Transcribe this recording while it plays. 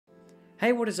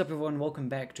Hey, what is up everyone? Welcome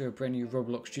back to a brand new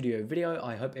Roblox Studio video.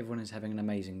 I hope everyone is having an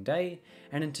amazing day.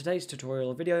 And in today's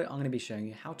tutorial video, I'm going to be showing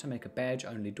you how to make a badge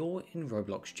only door in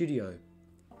Roblox Studio.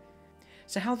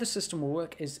 So how the system will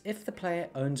work is if the player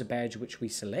owns a badge which we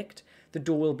select, the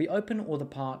door will be open or the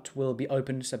part will be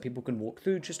open so people can walk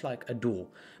through just like a door.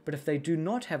 But if they do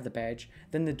not have the badge,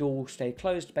 then the door will stay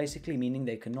closed, basically meaning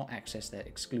they cannot access that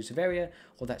exclusive area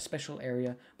or that special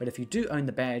area. But if you do own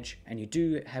the badge and you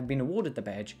do have been awarded the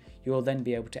badge, you will then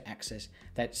be able to access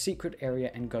that secret area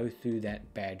and go through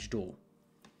that badge door.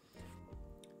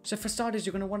 So for starters,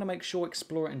 you're going to want to make sure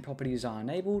Explorer and Properties are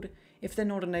enabled. If they're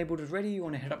not enabled already, you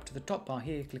want to head up to the top bar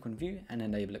here, click on View and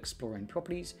enable Explorer and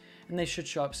Properties, and they should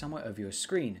show up somewhere over your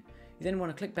screen. You then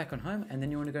want to click back on Home, and then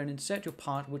you want to go and insert your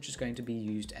part, which is going to be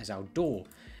used as our door.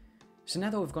 So now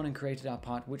that we've gone and created our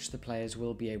part, which the players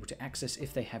will be able to access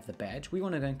if they have the badge, we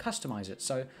want to go and customize it.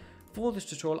 So for this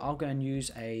tutorial, I'll go and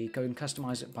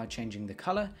customize it by changing the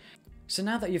color. So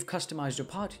now that you've customized your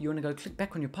part, you want to go click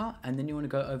back on your part, and then you want to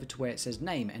go over to where it says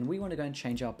name, and we want to go and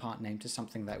change our part name to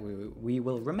something that we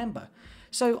will remember.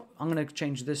 So I'm going to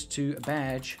change this to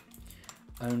badge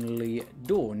only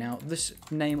door. Now this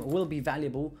name will be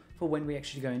valuable for when we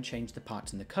actually go and change the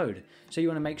parts in the code. So you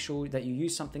want to make sure that you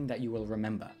use something that you will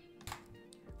remember.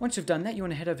 Once you've done that, you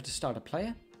want to head over to Starter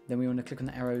Player. Then we want to click on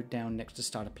the arrow down next to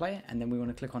Starter Player, and then we want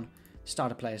to click on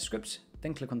StarterPlayerScripts,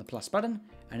 then click on the plus button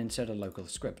and insert a local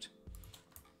script.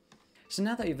 So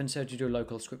now that you've inserted your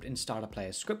local script in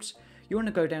StarterPlayerScripts, you want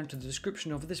to go down to the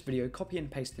description of this video, copy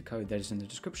and paste the code that is in the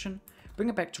description, bring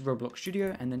it back to Roblox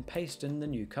Studio, and then paste in the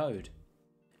new code.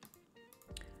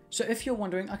 So if you're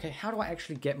wondering, okay, how do I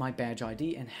actually get my badge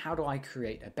ID and how do I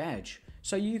create a badge?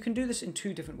 So you can do this in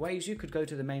two different ways. You could go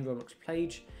to the main Roblox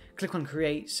page, click on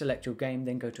Create, select your game,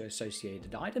 then go to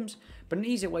Associated Items. But an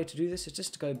easier way to do this is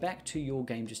just to go back to your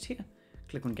game just here,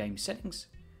 click on Game Settings,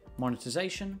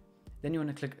 Monetization, then you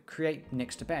want to click Create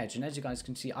next to Badge. And as you guys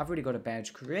can see, I've already got a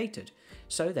badge created.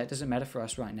 So that doesn't matter for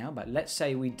us right now, but let's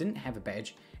say we didn't have a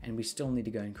badge and we still need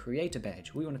to go and create a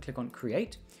badge. We want to click on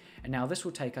Create. And now this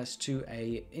will take us to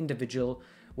a individual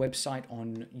website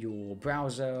on your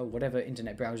browser, whatever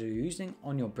internet browser you're using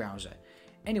on your browser.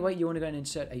 Anyway, you want to go and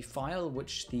insert a file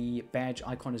which the badge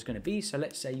icon is going to be. So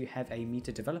let's say you have a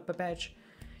Meter Developer badge.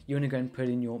 You want to go and put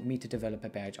in your Meter Developer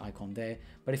badge icon there.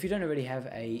 But if you don't already have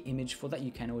a image for that,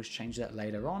 you can always change that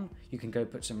later on. You can go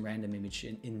put some random image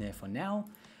in there for now.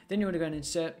 Then you want to go and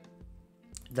insert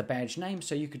the badge name.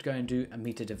 So you could go and do a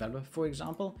Meter Developer, for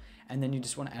example, and then you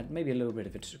just want to add maybe a little bit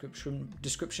of a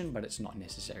description, but it's not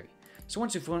necessary. So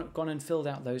once you've gone and filled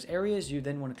out those areas, you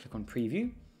then want to click on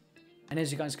Preview. And as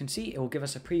you guys can see, it will give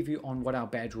us a preview on what our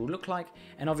badge will look like.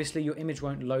 And obviously your image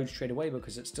won't load straight away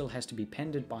because it still has to be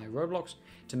pended by Roblox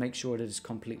to make sure it is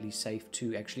completely safe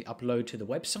to actually upload to the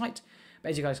website.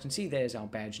 But as you guys can see, there's our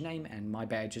badge name, and my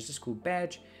badge is just called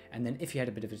Badge. And then if you had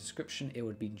a bit of a description, it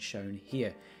would be shown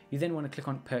here. You then want to click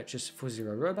on Purchase for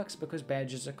 0 Robux because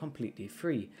badges are completely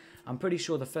free. I'm pretty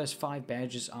sure the first 5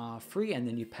 badges are free, and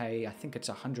then you pay, I think it's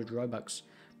 100 Robux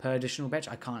per additional badge.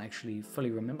 I can't actually fully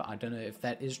remember. I don't know if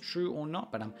that is true or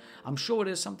not, but I'm sure it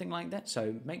is something like that.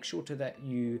 So make sure that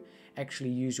you actually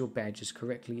use your badges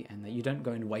correctly and that you don't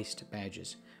go and waste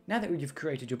badges. Now that you've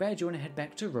created your badge, you want to head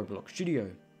back to Roblox Studio.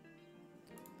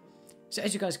 So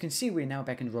as you guys can see, we're now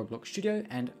back in Roblox Studio,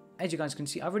 and as you guys can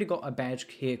see, I've already got a badge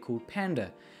here called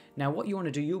Panda. Now what you want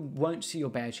to do, you won't see your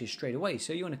badge here straight away.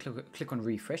 So you want to click on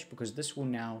Refresh because this will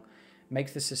now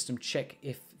make the system check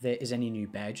if there is any new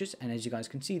badges. And as you guys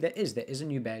can see, there is a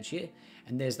new badge here,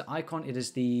 and there's the icon. It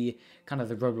is the kind of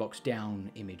the Roblox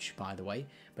down image, by the way.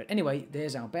 But anyway,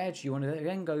 there's our badge. You want to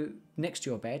then go next to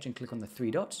your badge and click on the 3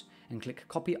 dots and click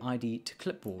Copy ID to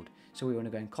Clipboard. So we want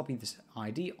to go and copy this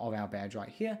ID of our badge right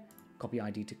here, copy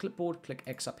ID to Clipboard, click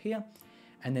X up here,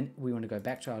 and then we want to go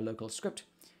back to our local script,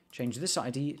 change this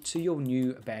ID to your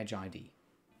new badge ID.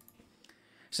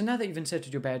 So now that you've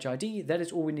inserted your badge ID, that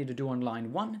is all we need to do on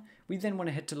line 1. We then want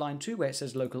to head to line 2 where it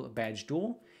says local badge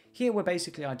door. Here we're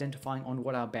basically identifying on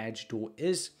what our badge door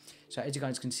is. So as you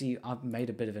guys can see, I've made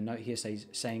a bit of a note here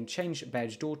saying change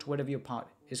badge door to whatever your part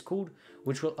is called,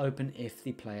 which will open if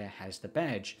the player has the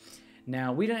badge.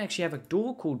 Now we don't actually have a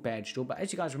door called badge door, but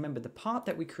as you guys remember, the part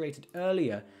that we created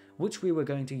earlier, which we were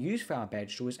going to use for our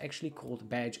badge door, is actually called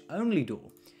badge only door.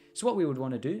 So what we would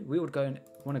want to do, we would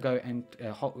want to go and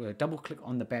double click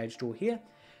on the badge door here,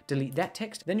 delete that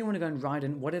text. Then you want to go and write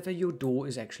in whatever your door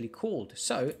is actually called.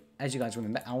 So as you guys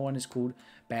remember, our one is called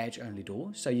badge only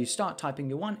door. So you start typing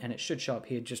your one and it should show up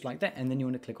here just like that. And then you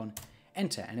want to click on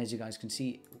enter. And as you guys can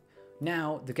see,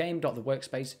 now the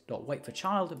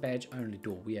game.Workspace.WaitForChild badge only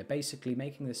door. We are basically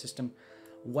making the system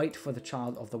wait for the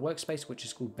child of the workspace, which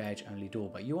is called badge only door.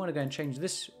 But you want to go and change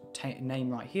this name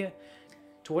right here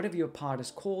to whatever your part is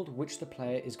called, which the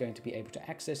player is going to be able to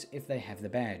access if they have the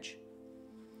badge.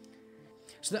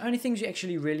 So the only things you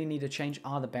actually really need to change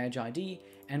are the badge ID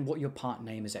and what your part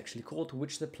name is actually called,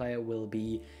 which the player will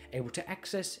be able to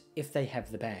access if they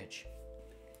have the badge.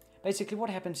 Basically what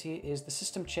happens here is the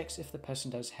system checks if the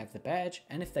person does have the badge,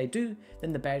 and if they do,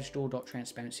 then the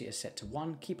BadgeDoor.Transparency is set to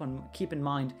 1. Keep in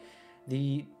mind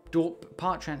the door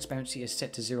part transparency is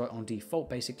set to 0 on default,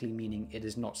 basically meaning it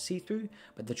is not see-through,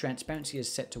 but the transparency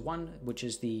is set to 1, which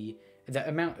is the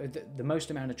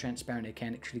most amount of transparent it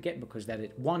can actually get, because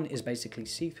 1 is basically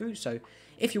see-through. So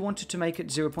if you wanted to make it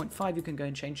 0.5, you can go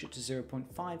and change it to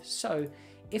 0.5. So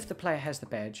if the player has the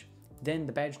badge, then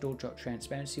the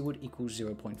BadgeDoor.Transparency would equal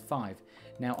 0.5.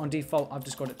 Now on default, I've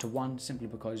just got it to 1 simply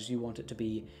because you want it to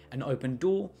be an open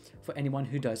door for anyone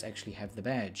who does actually have the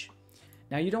badge.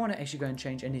 Now you don't want to actually go and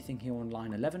change anything here on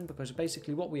line 11, because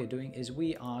basically what we are doing is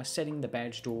we are setting the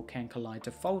BadgeDoor.CanCollide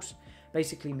to false,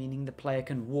 basically meaning the player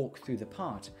can walk through the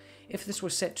part. If this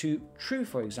was set to true,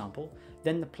 for example,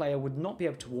 then the player would not be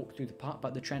able to walk through the part,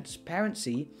 but the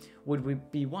transparency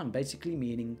would be 1, basically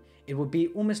meaning it would be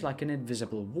almost like an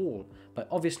invisible wall. But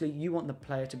obviously you want the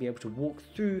player to be able to walk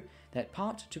through that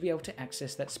part to be able to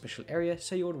access that special area,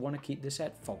 so you would want to keep this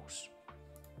at false.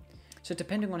 So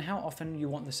depending on how often you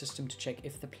want the system to check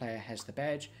if the player has the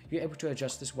badge, you're able to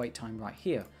adjust this wait time right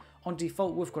here. On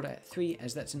default, we've got it at 3,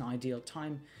 as that's an ideal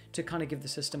time to kind of give the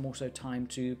system also time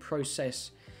to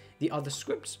process the other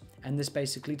scripts, and this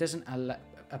basically doesn't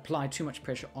apply too much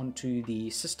pressure onto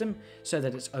the system so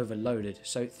that it's overloaded.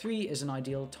 So 3 is an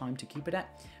ideal time to keep it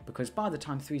at, because by the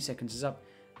time 3 seconds is up,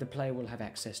 the player will have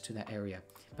access to that area.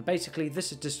 But basically this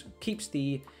just keeps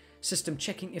the system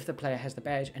checking if the player has the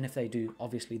badge, and if they do,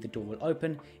 obviously the door will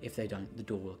open. If they don't, the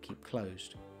door will keep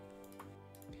closed.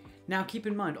 Now keep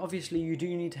in mind, obviously you do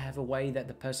need to have a way that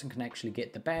the person can actually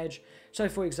get the badge. So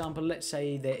for example, let's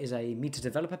say there is a meet a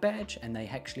developer badge and they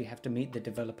actually have to meet the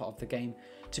developer of the game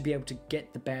to be able to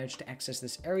get the badge to access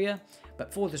this area.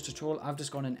 But for this tutorial, I've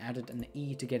just gone and added an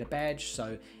E to get a badge.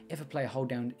 So if a player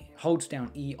holds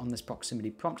down E on this proximity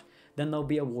prompt, then they'll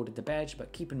be awarded the badge.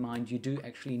 But keep in mind, you do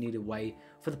actually need a way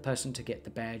for the person to get the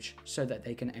badge so that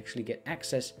they can actually get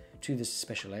access to this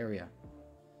special area.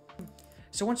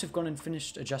 So once you've gone and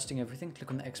finished adjusting everything,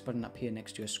 click on the X button up here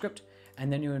next to your script,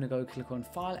 and then you're going to go click on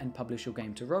File and Publish your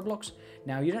game to Roblox.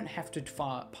 Now you don't have to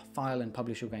file and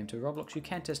publish your game to Roblox. You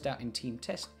can test out in Team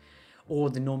Test or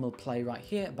the normal play right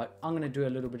here, but I'm going to do a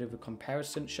little bit of a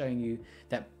comparison showing you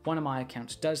that one of my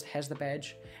accounts has the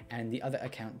badge and the other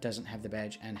account doesn't have the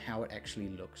badge, and how it actually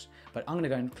looks. But I'm going to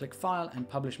go and click File and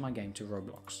Publish my game to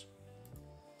Roblox.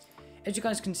 As you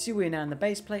guys can see, we're now in the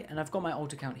base play, and I've got my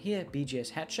alt account here,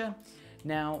 BGS Hatcher.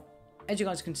 Now, as you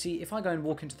guys can see, if I go and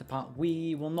walk into the part,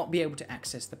 we will not be able to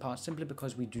access the part simply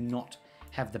because we do not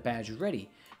have the badge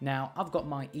ready. Now, I've got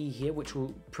my E here, which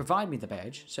will provide me the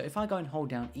badge. So if I go and hold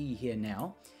down E here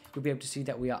now, you'll be able to see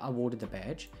that we are awarded the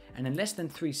badge. And in less than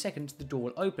 3 seconds, the door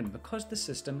will open because the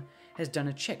system has done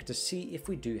a check to see if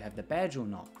we do have the badge or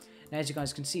not. Now, as you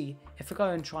guys can see, if I go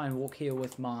and try and walk here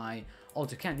with my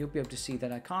alt account, you'll be able to see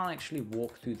that I can't actually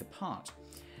walk through the part.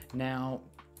 Now,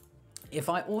 if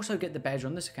I also get the badge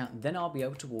on this account, then I'll be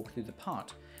able to walk through the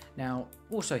part. Now,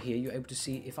 also here, you're able to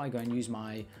see if I go and use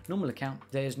my normal account,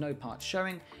 there's no part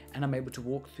showing, and I'm able to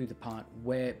walk through the part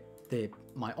where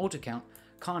my alt account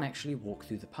can't actually walk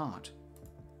through the part.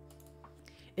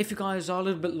 If you guys are a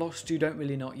little bit lost, you don't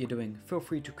really know what you're doing, feel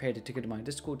free to create a ticket in my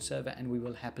Discord server and we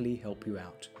will happily help you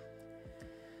out.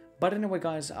 But anyway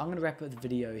guys, I'm going to wrap up the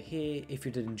video here. If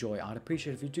you did enjoy, I'd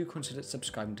appreciate if you do consider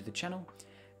subscribing to the channel,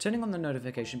 turning on the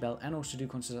notification bell, and also do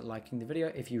consider liking the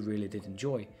video if you really did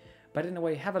enjoy. But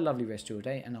anyway, have a lovely rest of your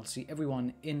day, and I'll see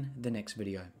everyone in the next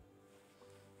video.